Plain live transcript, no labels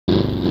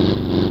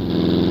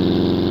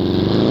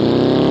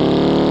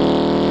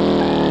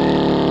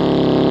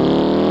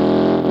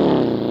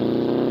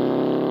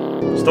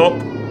Stop.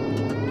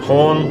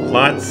 Horn,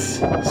 lights,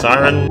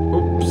 siren.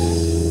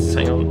 Oops.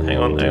 Hang on.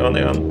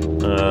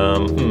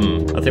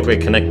 I think we're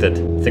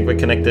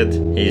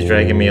connected. He's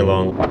dragging me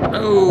along.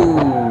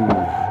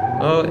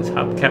 Oh, his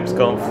hubcap's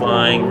gone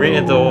flying.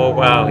 Rear door.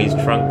 Wow, he's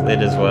trunk lit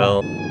as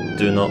well.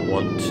 Do not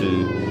want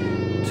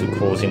to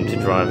cause him to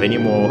drive any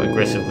more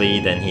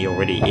aggressively than he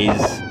already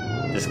is.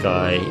 This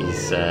guy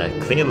is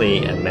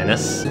clearly a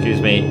menace.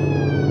 Excuse me.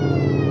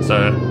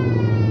 Sir,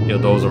 your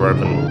doors are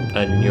open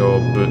and your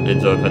boot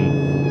lid's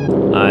open.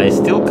 I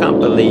still can't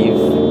believe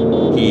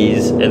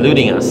he's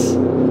eluding us,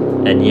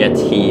 and yet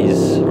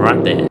he's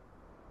right there.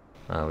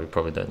 We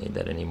probably don't need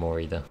that anymore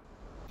either.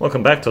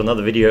 Welcome back to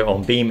another video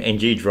on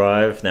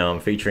BeamNG.drive. Now I'm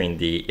featuring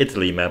the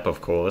Italy map,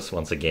 of course,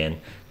 once again.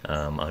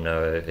 I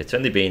know it's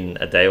only been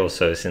a day or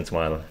so since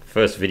my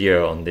first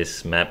video on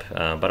this map,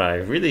 but I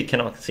really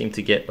cannot seem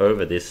to get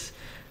over this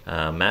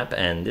map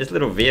and this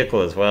little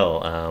vehicle as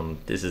well.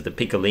 This is the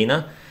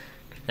Piccolina,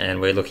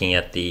 and we're looking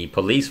at the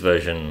police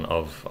version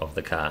of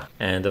the car.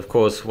 And of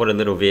course, what a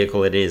little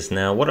vehicle it is.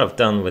 Now, what I've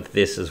done with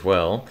this as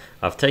well,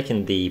 I've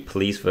taken the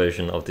police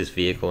version of this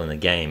vehicle in the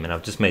game and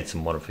I've just made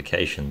some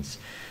modifications.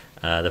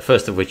 The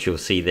first of which you'll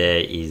see there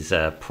is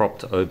a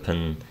propped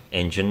open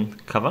engine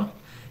cover,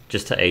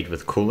 just to aid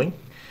with cooling.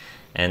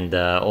 And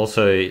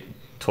also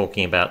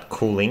talking about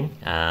cooling,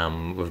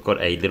 we've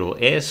got a little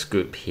air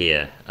scoop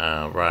here,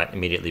 right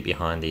immediately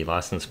behind the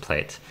license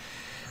plate.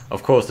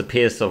 Of course, the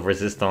pièce of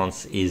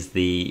resistance is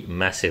the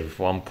massive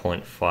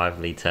 1.5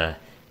 litre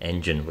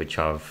engine, which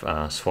I've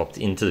swapped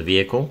into the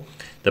vehicle.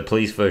 The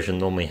police version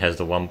normally has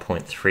the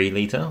 1.3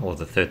 litre or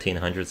the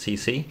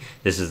 1300cc.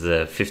 This is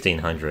the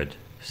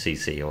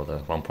 1500cc or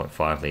the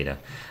 1.5 litre.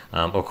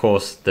 Of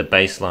course, the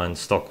baseline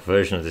stock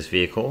version of this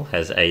vehicle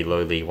has a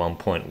lowly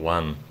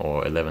 1.1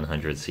 or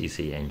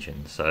 1100cc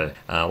engine. So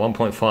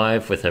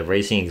 1.5 with a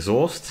racing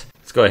exhaust.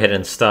 Let's go ahead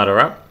and start her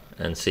up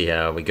and see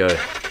how we go.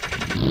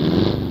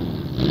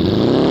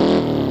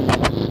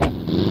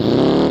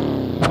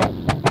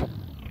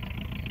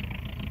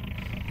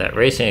 That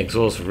racing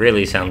exhaust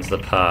really sounds the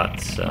part,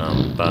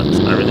 but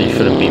I really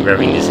shouldn't be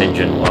revving this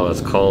engine while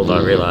it's cold,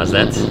 I realise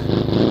that.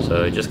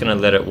 So just going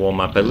to let it warm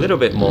up a little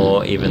bit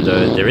more, even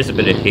though there is a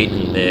bit of heat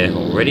in there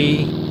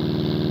already.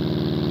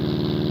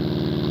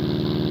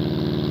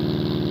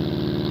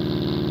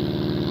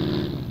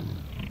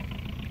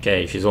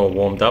 Okay, she's all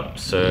warmed up,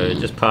 so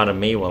just pardon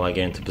me while I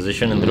get into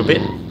position a little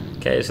bit.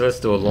 Okay, so let's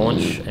do a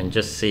launch and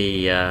just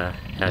see how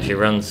she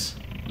runs.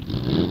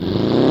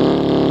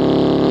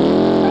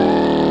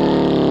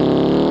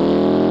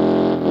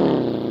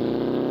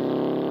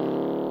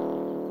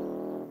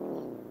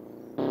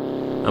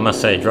 I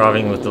must say,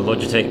 driving with the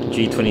Logitech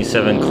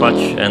G27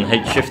 clutch and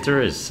H shifter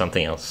is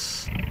something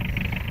else.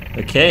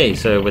 Okay,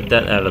 so with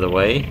that out of the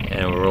way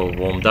and we're all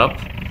warmed up,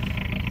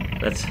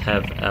 let's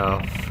have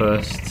our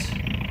first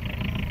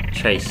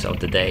chase of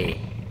the day.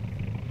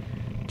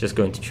 Just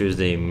going to choose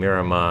the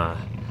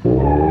Miramatic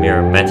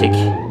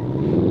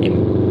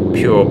in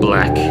pure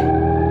black.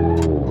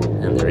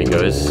 And there he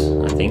goes,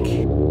 I think.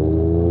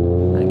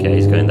 Okay,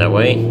 he's going that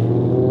way.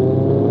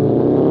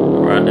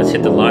 Alright, let's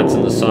hit the lights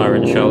and the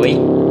siren, shall we?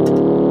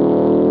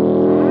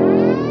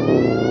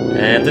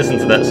 And listen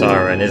to that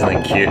siren, isn't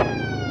it cute?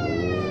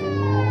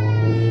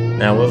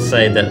 Now I will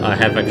say that I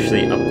have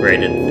actually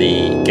upgraded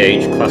the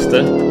gauge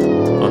cluster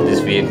on this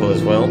vehicle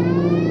as well.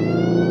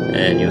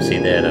 And you'll see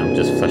that I'm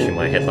just flashing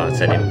my headlights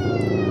at him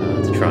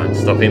to try and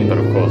stop him, but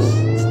of course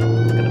it's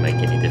not going to make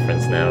any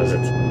difference now, is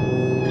it?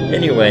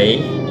 Anyway,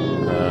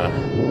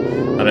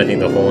 I don't think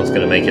the horn's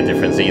going to make a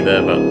difference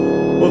either, but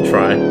we'll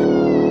try.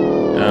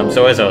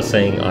 So as I was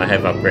saying, I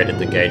have upgraded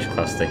the gauge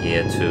cluster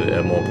here to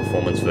a more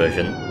performance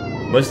version.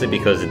 Mostly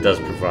because it does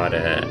provide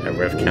a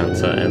rev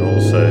counter, and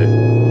also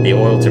the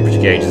oil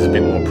temperature gauge is a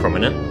bit more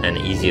prominent and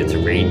easier to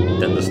read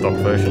than the stock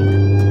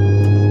version.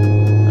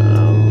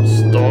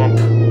 Stop!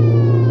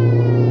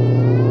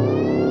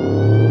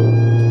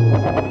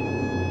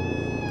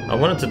 I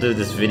wanted to do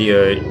this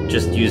video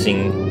just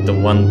using the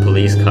one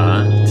police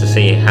car to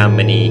see how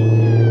many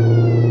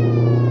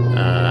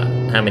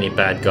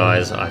bad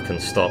guys I can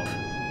stop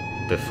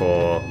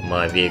before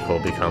my vehicle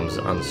becomes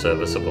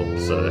unserviceable.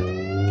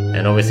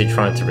 And obviously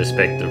trying to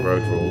respect the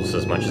road rules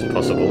as much as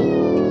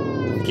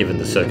possible, given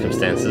the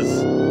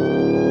circumstances.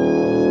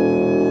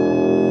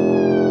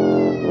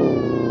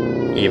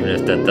 Even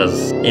if that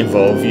does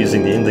involve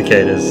using the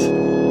indicators.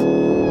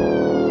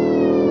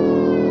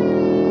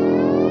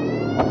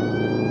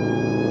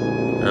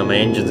 My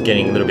engine's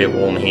getting a little bit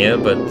warm here,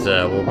 but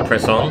we'll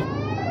press on.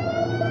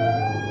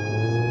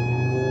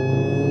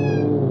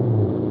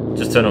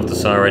 Just turn off the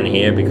siren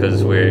here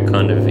because we're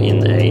kind of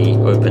in a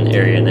open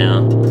area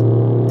now.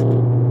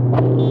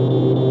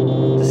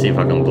 See if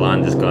I can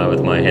blind this guy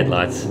with my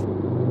headlights.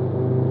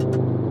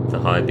 The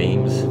high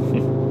beams.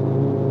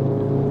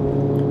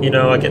 You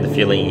know, I get the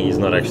feeling he's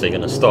not actually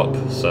going to stop,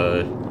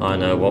 so I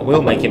know what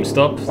will make him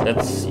stop.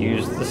 Let's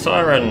use the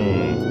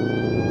siren.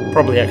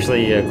 Probably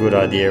actually a good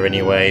idea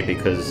anyway,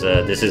 because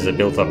this is a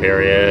built-up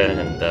area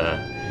and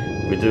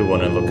we do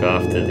want to look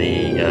after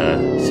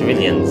the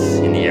civilians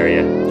in the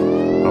area.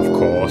 Of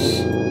course.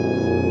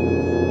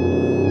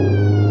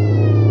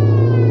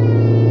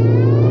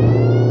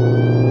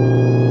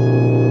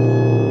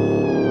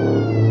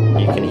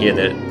 You can hear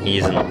that he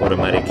is an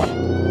automatic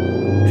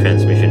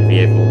transmission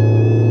vehicle.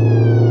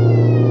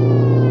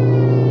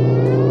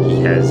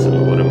 He has an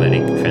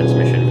automatic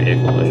transmission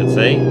vehicle, I should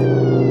say.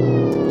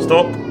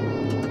 Stop!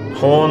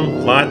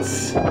 Horn,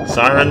 lights,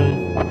 siren.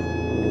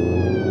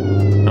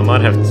 I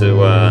might have to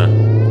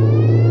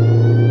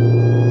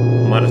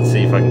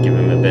see if I can give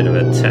him a bit of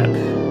a tap.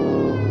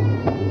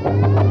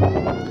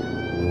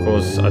 Of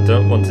course, I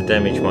don't want to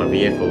damage my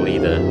vehicle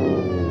either.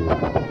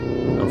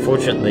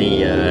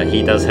 Unfortunately,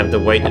 he does have the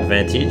weight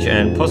advantage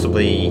and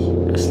possibly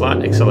a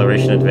slight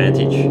acceleration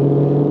advantage.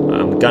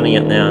 I'm gunning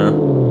it now,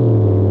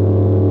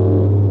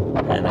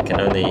 and I can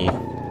only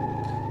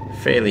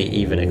fairly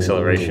even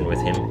acceleration with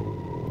him.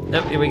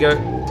 Nope, here we go,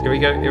 here we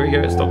go, here we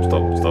go. Stop,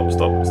 stop, stop,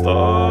 stop,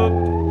 stop.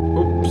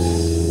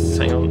 Oops,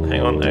 hang on,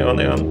 hang on, hang on,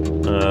 hang on.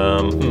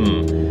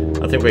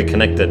 I think we're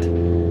connected.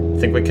 I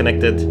think we're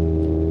connected.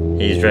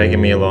 He's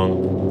dragging me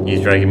along.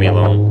 He's dragging me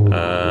along.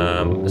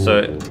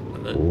 So,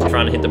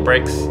 trying to hit the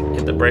brakes,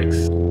 hit the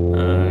brakes.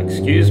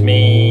 Excuse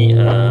me,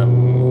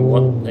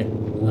 what, I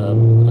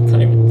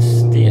can't even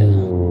steer.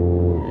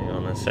 Hang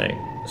on a sec.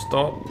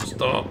 Stop,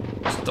 stop,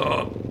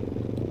 stop.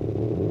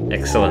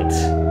 Excellent.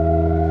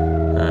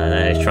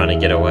 Now he's trying to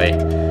get away.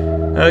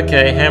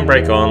 Okay,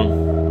 handbrake on.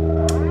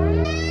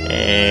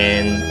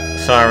 And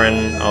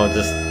siren, I'll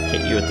just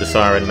hit you with the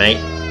siren, mate.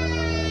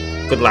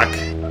 Good luck.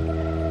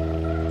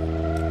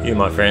 You,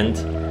 my friend,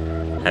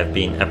 have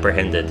been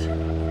apprehended.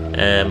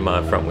 And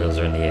my front wheels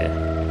are in the air.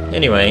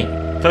 Anyway,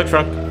 tow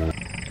truck.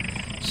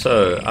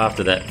 So,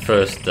 after that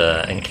first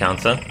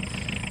encounter,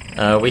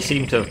 we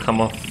seem to have come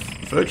off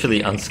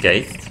virtually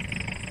unscathed.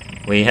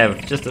 We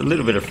have just a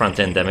little bit of front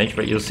end damage,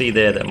 but you'll see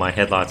there that my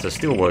headlights are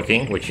still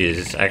working, which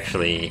is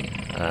actually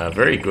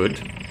very good.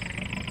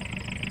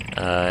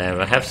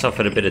 I have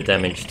suffered a bit of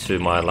damage to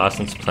my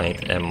license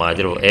plate and my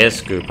little air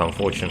scoop,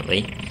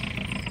 unfortunately.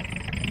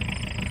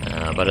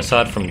 But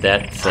aside from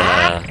that,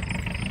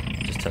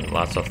 just turn the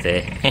lights off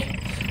there.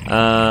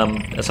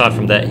 Aside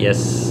from that,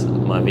 yes,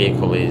 my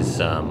vehicle is,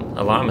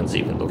 alignment's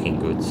even looking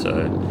good, so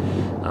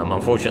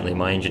unfortunately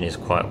my engine is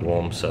quite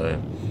warm, so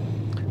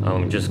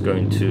I'm just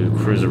going to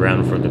cruise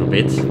around for a little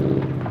bit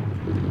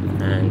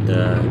and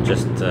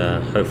just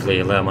hopefully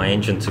allow my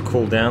engine to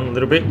cool down a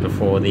little bit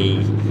before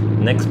the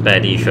next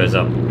baddie shows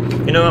up.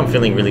 You know, I'm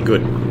feeling really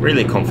good,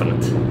 really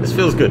confident. This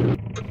feels good.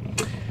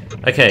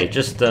 Okay,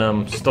 just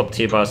stopped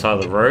here by the side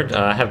of the road.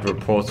 I have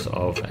reports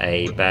of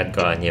a bad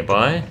guy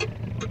nearby.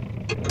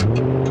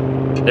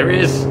 There he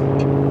is!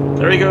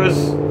 There he goes!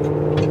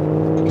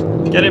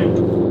 Get him!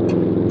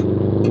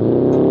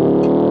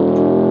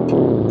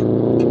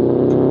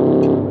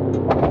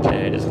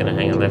 Okay, just gonna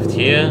hang a left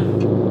here.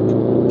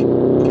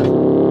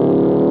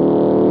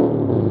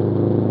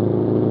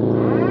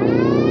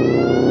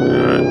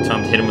 Alright,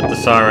 time to hit him with the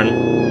siren.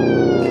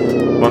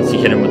 Once you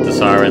hit him with the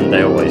siren,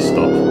 they always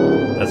stop.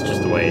 That's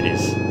just the way it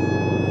is.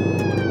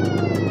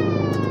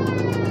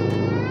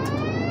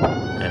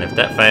 And if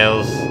that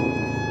fails,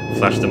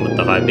 flash them with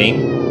the high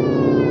beam.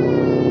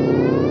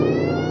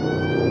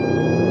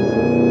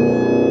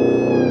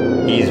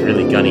 He's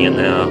really gunning it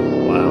now.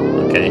 Wow,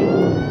 okay.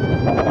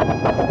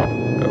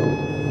 Oh.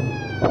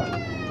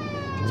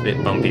 It's a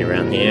bit bumpy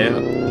around here.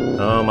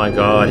 Oh my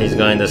god, he's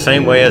going the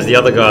same way as the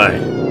other guy.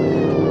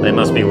 They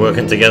must be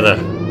working together.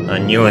 I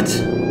knew it.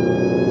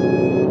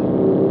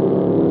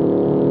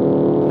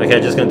 Okay,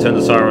 just going to turn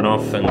the siren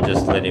off and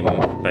just let him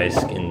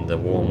bask in the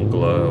warm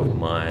glow of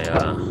my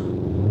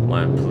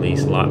my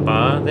police light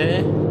bar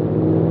there.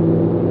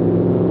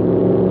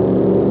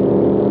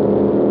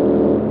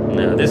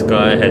 Now this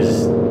guy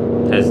has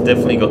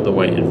definitely got the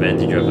weight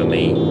advantage over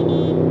me,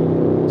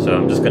 so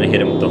I'm just going to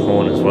hit him with the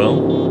horn as well,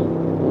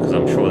 because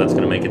I'm sure that's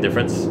going to make a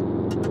difference.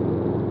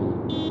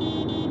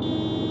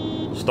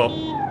 Stop,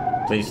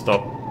 please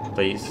stop,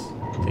 please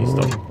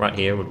stop. Right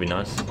here would be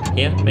nice.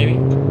 Here, maybe?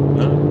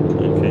 No?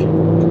 Okay.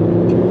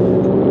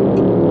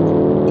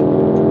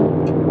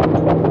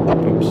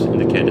 Oops,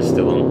 indicator's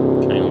still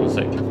on. Hang on a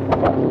sec.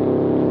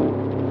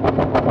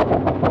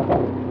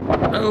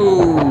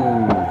 Oh!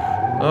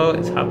 Oh,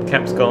 his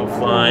hubcap's gone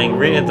flying.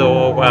 Rear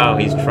door. Wow,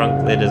 he's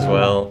trunk lit as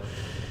well.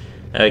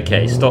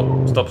 Okay,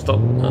 stop, stop, stop.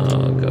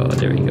 Oh god,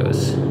 there he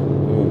goes.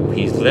 Ooh,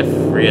 his left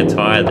rear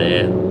tire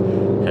there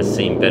has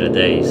seen better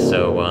days,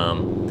 so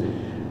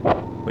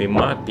we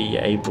might be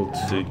able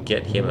to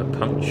get him a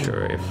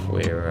puncture if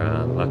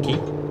we're lucky.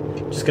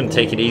 Just gonna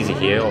take it easy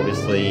here,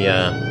 obviously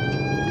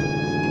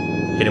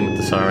hit him with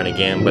the siren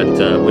again, but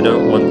we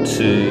don't want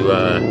to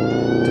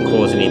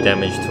cause any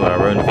damage to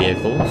our own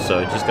vehicle,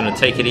 so just gonna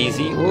take it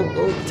easy.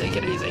 Oh, take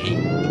it easy.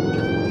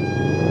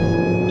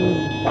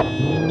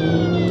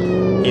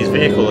 His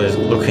vehicle is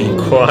looking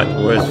quite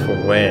worse for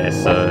wear,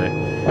 so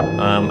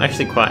I'm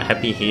actually quite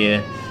happy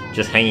here,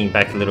 just hanging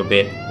back a little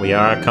bit. We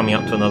are coming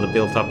up to another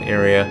built-up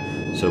area,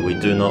 so we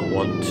do not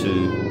want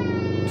to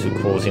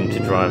cause him to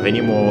drive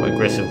any more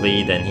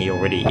aggressively than he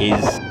already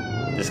is.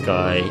 This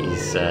guy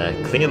is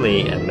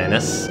clearly a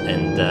menace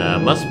and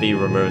must be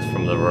removed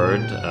from the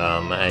road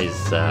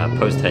as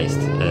post-haste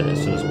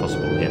as soon as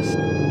possible, yes.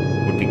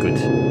 Would be good.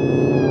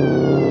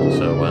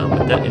 So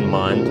with that in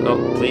mind...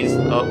 Oh, please.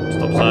 Oh,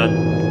 stop sign.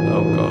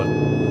 Oh, God.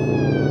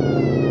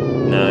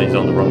 No, he's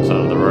on the wrong side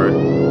of the road.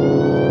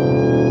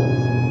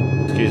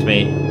 Excuse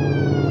me.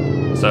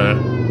 Sir,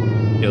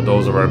 your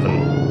doors are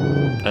open.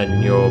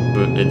 And your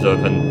boot lid's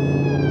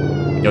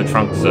open. Your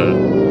trunk, sir.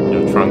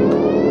 Your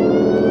trunk.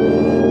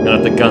 Gonna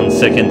have to gun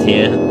second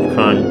here.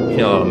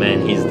 Oh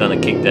man, he's done a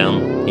kick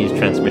down. His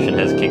transmission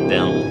has kicked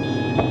down.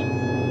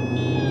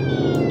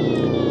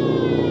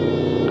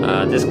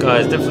 This guy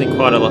is definitely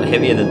quite a lot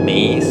heavier than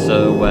me,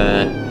 so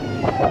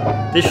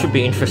this should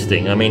be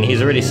interesting. I mean,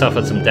 he's already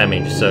suffered some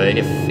damage, so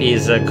if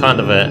he's kind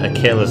of a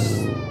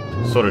careless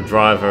sort of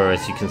driver,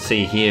 as you can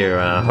see here,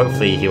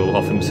 hopefully he'll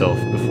off himself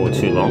before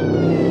too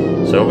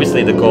long. So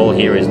obviously the goal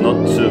here is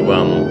not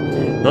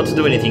to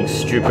do anything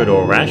stupid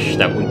or rash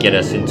that would get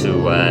us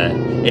into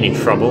any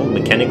trouble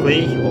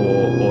mechanically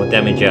or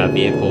damage our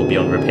vehicle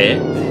beyond repair.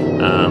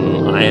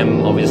 I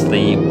am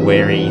obviously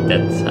wary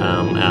that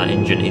our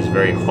engine is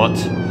very hot,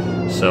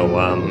 so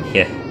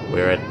yeah,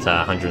 we're at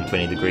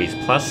 120 degrees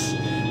plus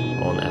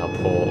on our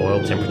poor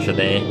oil temperature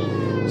there.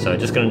 So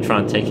just going to try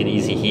and take it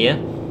easy here.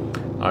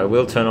 I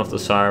will turn off the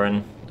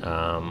siren.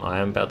 I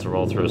am about to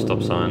roll through a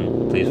stop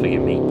sign. Please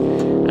forgive me.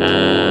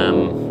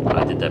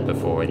 I did that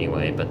before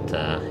anyway, but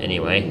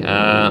anyway.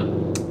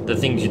 The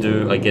things you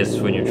do, I guess,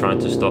 when you're trying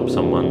to stop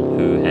someone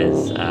who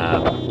has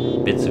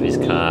bits of his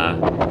car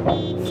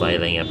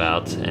flailing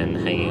about and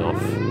hanging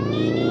off.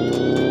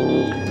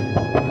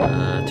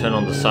 Turn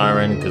on the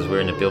siren because we're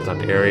in a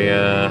built-up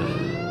area.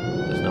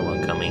 There's no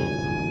one coming.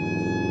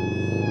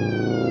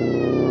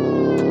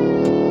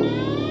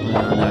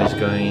 Now he's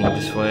going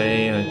this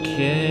way.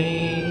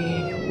 Okay.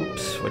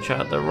 Whoops! Watch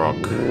out the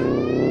rock.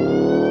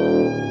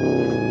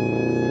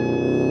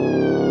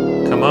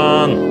 Come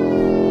on!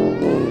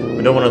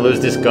 We don't want to lose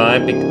this guy.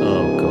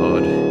 Oh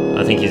god.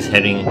 I think he's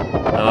heading...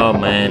 Oh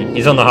man.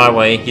 He's on the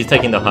highway. He's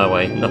taking the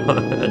highway. No,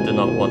 I do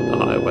not want the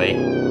highway.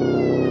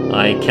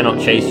 I cannot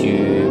chase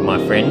you, my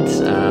friends.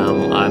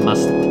 I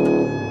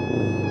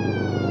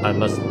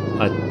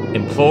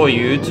implore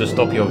you to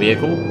stop your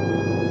vehicle.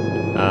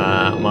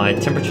 My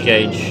temperature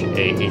gauge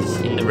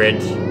is in the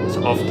red. It's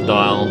off the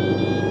dial.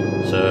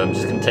 So I'm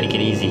just going to take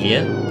it easy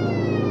here.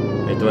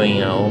 We're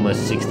doing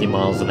almost 60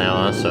 miles an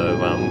hour, so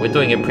we're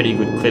doing a pretty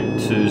good clip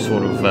to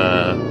sort of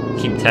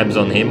keep tabs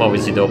on him.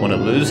 Obviously don't want to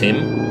lose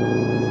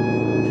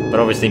him, but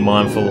obviously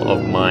mindful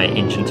of my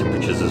engine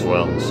temperatures as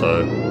well.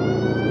 So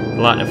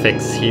the light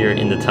effects here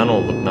in the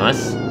tunnel look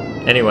nice.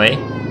 Anyway,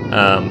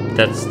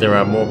 there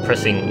are more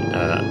pressing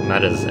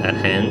matters at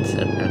hand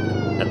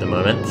at the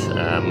moment.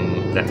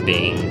 That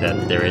being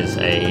that there is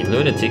a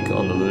lunatic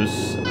on the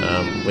loose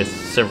with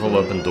several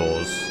open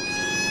doors.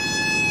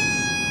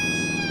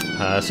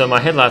 So my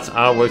headlights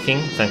are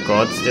working, thank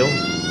God, still.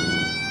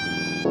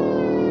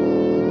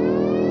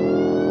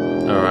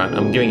 Alright,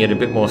 I'm giving it a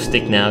bit more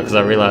stick now because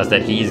I realize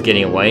that he is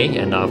getting away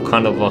and I've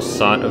kind of lost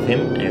sight of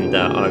him, and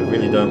I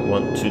really don't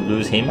want to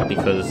lose him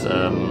because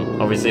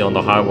obviously on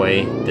the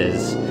highway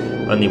there's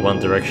only one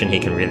direction he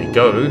can really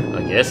go,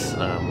 I guess,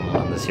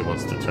 unless he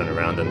wants to turn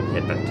around and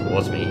head back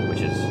towards me,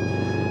 which is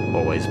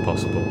always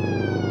possible.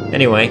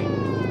 Anyway,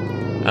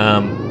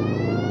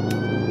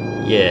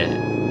 yeah.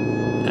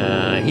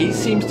 He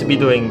seems to be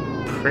doing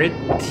pretty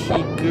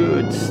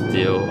good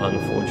still,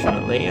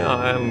 unfortunately.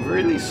 I'm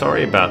really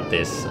sorry about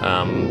this,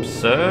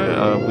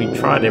 sir. We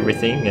tried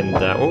everything and...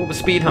 oh,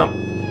 speed hump!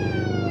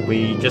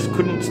 We just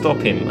couldn't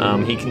stop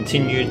him. He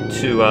continued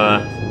to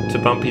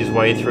bump his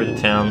way through the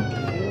town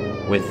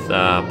with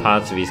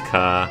parts of his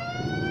car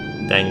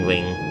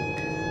dangling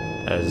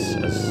as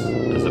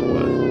it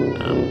were.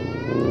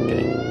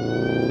 Okay.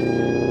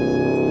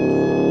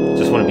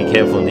 Just want to be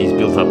careful in these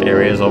built-up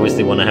areas.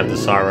 Obviously want to have the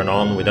siren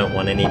on. We don't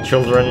want any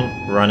children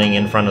running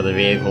in front of the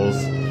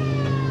vehicles.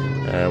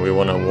 We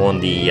want to warn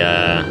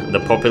the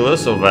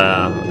populace of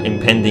our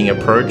impending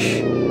approach,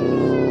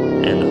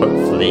 and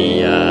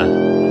hopefully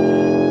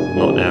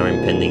not our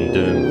impending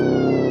doom.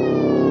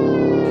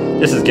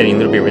 This is getting a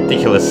little bit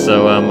ridiculous,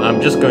 so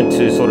I'm just going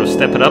to sort of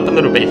step it up a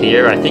little bit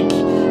here, I think.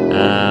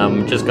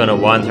 Just going to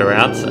wind her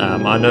out.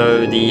 I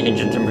know the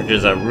engine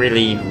temperatures are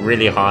really,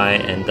 really high,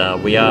 and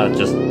we are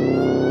just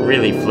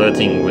really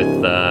flirting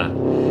with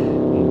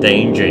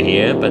danger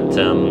here, but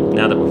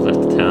now that we've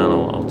left the town,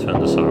 I'll turn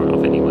the siren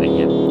off anyway.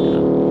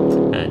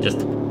 Yep.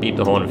 Just beep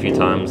the horn a few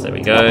times. There we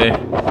go.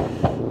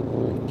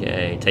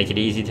 Okay, take it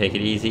easy, take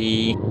it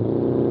easy.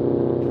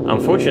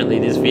 Unfortunately,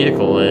 this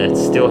vehicle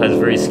still has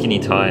very skinny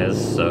tires,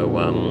 so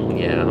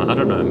yeah, I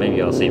don't know,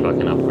 maybe I'll see if I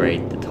can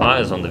upgrade the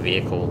tires on the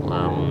vehicle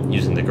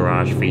using the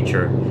garage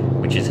feature,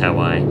 which is how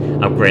I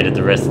upgraded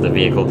the rest of the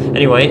vehicle.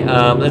 Anyway,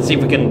 let's see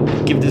if we can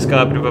give this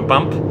guy a bit of a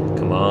bump.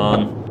 Come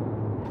on.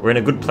 We're in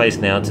a good place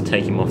now to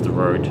take him off the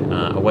road,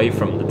 away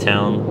from the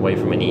town, away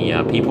from any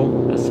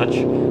people as such,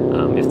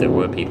 if there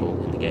were people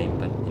in the game,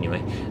 but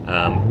anyway.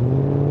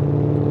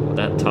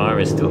 that tire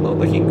is still not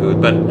looking good,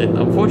 but it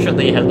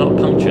unfortunately has not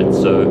punctured,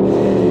 so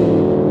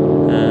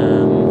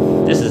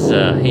this is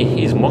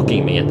he's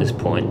mocking me at this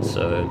point,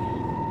 so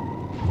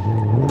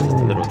just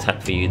a little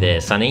tap for you there,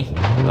 Sonny.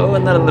 Oh,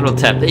 another little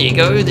tap. There you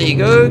go, there you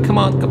go. Come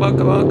on, come on,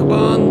 come on, come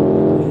on.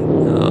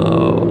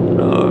 Oh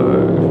no.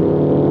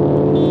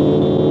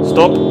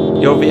 Stop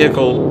your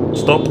vehicle.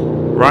 Stop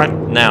right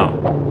now.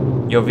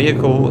 Your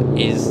vehicle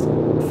is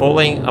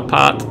falling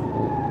apart.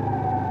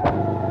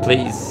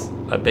 Please,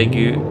 I beg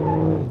you.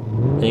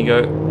 There you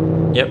go.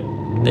 Yep,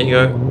 there you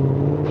go.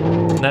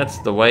 That's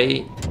the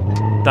way.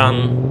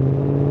 Done.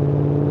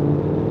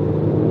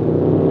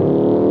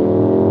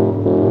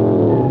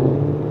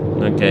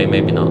 Okay,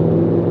 maybe not.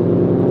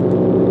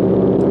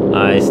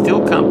 I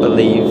still can't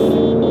believe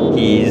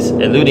he's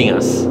eluding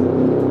us,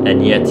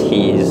 and yet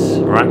he's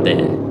right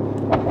there.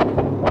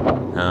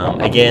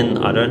 Again,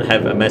 I don't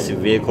have a massive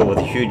vehicle with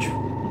a huge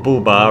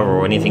bull bar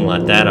or anything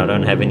like that. I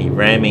don't have any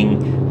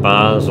ramming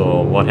bars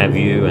or what have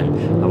you, and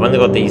I've only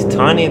got these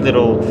tiny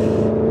little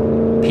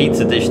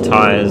pizza dish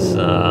tires.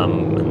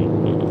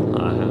 And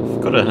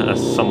I've got a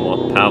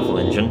somewhat powerful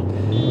engine,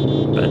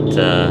 but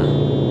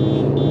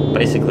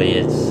basically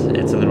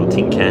it's a little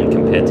tin can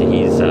compared to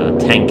his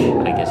tank,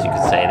 I guess you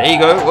could say. There you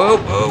go. Whoa,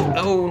 whoa,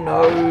 oh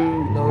no,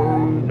 no,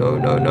 no,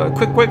 no, no.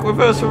 Quick, quick,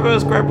 reverse,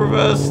 reverse, grab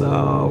reverse.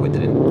 Oh, we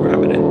didn't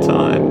grab it in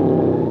time.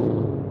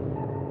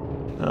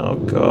 Oh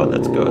god,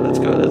 let's go, let's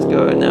go, let's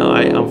go. Now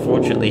I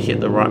unfortunately hit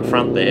the right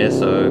front there,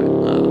 so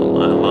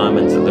my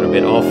alignment's a little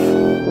bit off.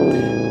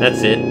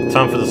 That's it.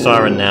 Time for the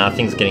siren now.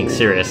 Things are getting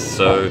serious,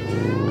 so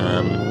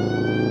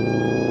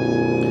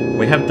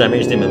we have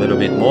damaged him a little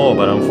bit more,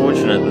 but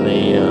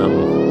unfortunately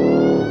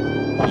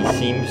he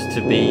seems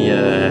to be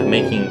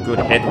making good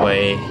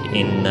headway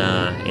in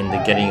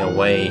the getting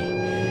away,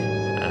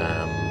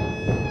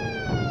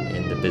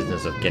 in the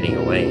business of getting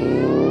away,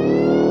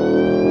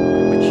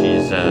 which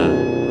is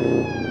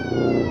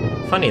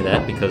funny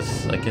that,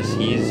 because I guess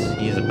he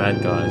is a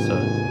bad guy. So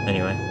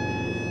anyway,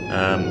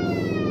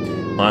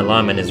 my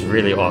alignment is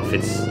really off.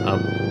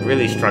 I'm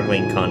really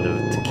struggling kind of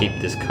to keep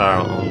this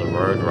car on the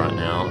road right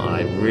now.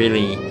 I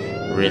really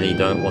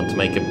don't want to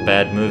make a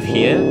bad move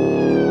here.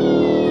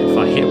 If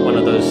I hit one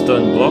of those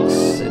stone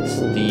blocks, it's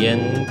the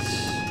end.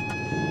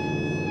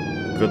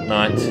 Good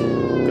night,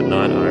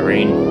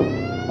 Irene.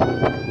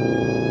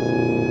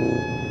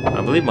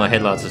 I believe my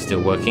headlights are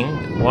still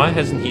working. Why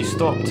hasn't he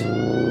stopped?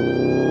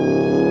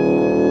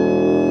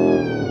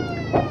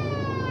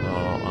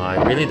 Oh, I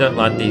really don't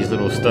like these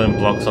little stone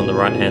blocks on the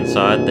right hand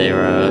side. They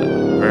are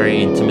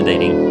very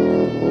intimidating.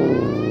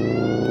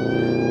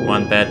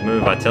 One bad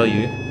move, I tell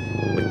you,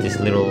 with this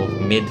little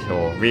mid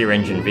or rear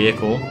engine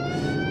vehicle,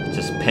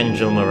 just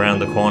pendulum around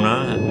the corner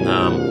and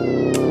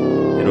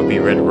it'll be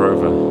Red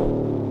Rover.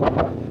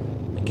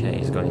 Okay,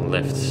 he's going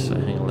left, so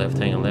hang on left,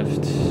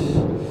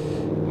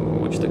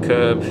 watch the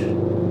curb.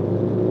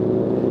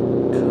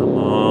 Come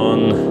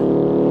on,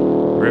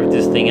 rev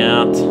this thing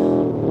out.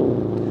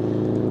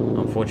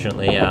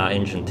 Unfortunately, our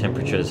engine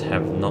temperatures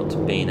have not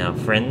been our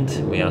friend.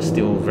 We are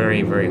still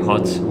very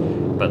hot,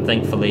 but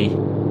thankfully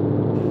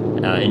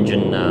our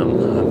engine, I'm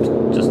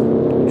just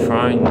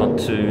trying not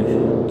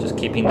to, just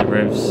keeping the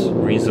revs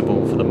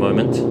reasonable for the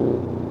moment.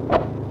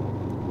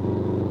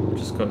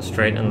 Just got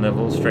straight and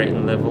level.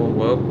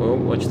 Whoa, whoa,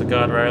 watch the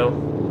guardrail.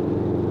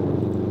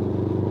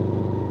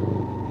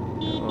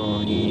 Oh,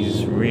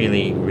 he's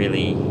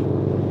really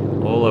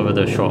all over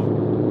the shop.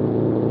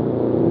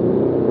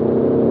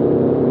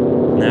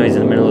 Now he's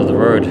in the middle of the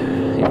road,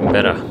 even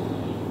better.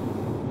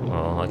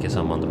 Well, I guess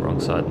I'm on the wrong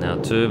side now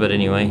too, but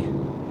anyway.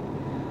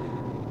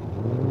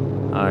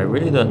 I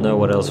really don't know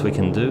what else we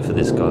can do for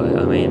this guy.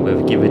 I mean,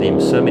 we've given him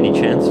so many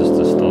chances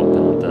to stop,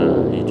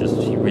 and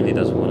he really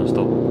doesn't want to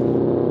stop.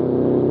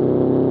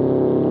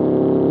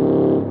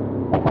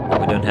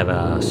 We don't have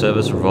a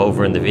service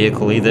revolver in the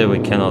vehicle either. We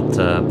cannot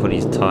put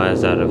his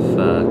tires out of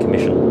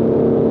commission.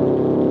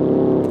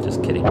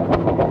 Just kidding.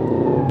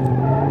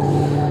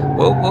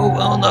 Whoa, whoa,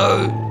 oh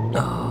no!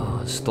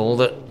 Oh, stalled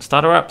it.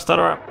 Start her up, start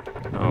her up.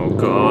 Oh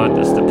god,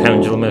 that's the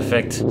pendulum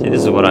effect. See,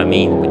 this is what I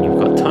mean when you've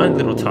got tiny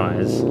little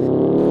tires.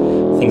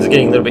 Things are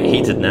getting a little bit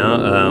heated now.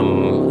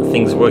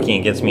 Things working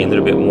against me a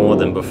little bit more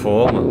than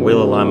before. My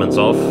wheel alignment's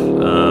off.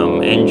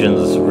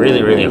 Engine's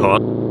really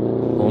hot.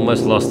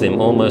 Almost lost him,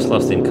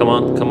 Come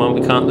on,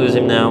 we can't lose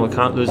him now. We've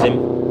got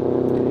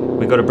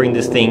to bring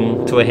this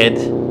thing to a head.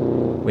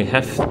 We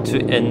have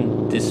to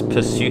end this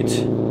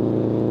pursuit.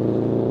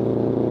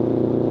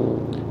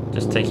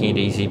 Just taking it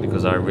easy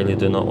because I really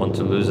do not want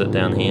to lose it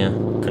down here.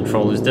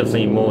 Control is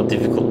definitely more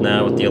difficult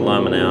now with the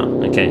alignment out.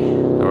 Okay,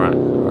 alright.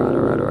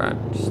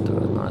 Just do a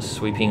nice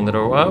sweeping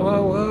little,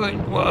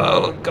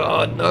 whoa,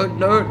 god, no,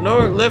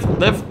 left,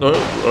 no.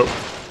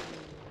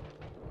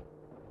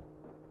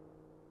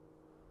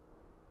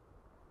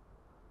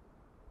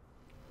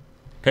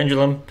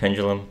 Pendulum,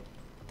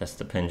 that's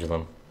the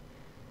pendulum.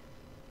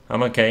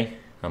 I'm okay.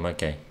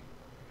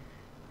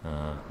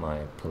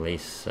 My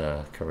police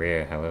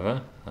career,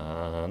 however,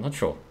 not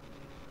sure.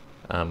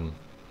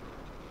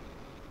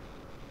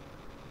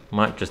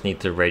 Might just need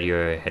to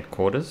radio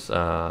headquarters.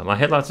 My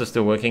headlights are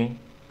still working,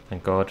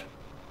 thank God.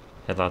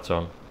 Headlights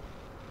on.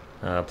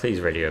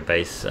 Please radio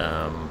base.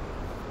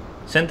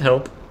 Send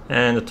help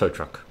and a tow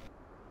truck.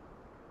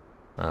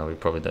 We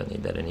probably don't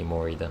need that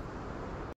anymore either.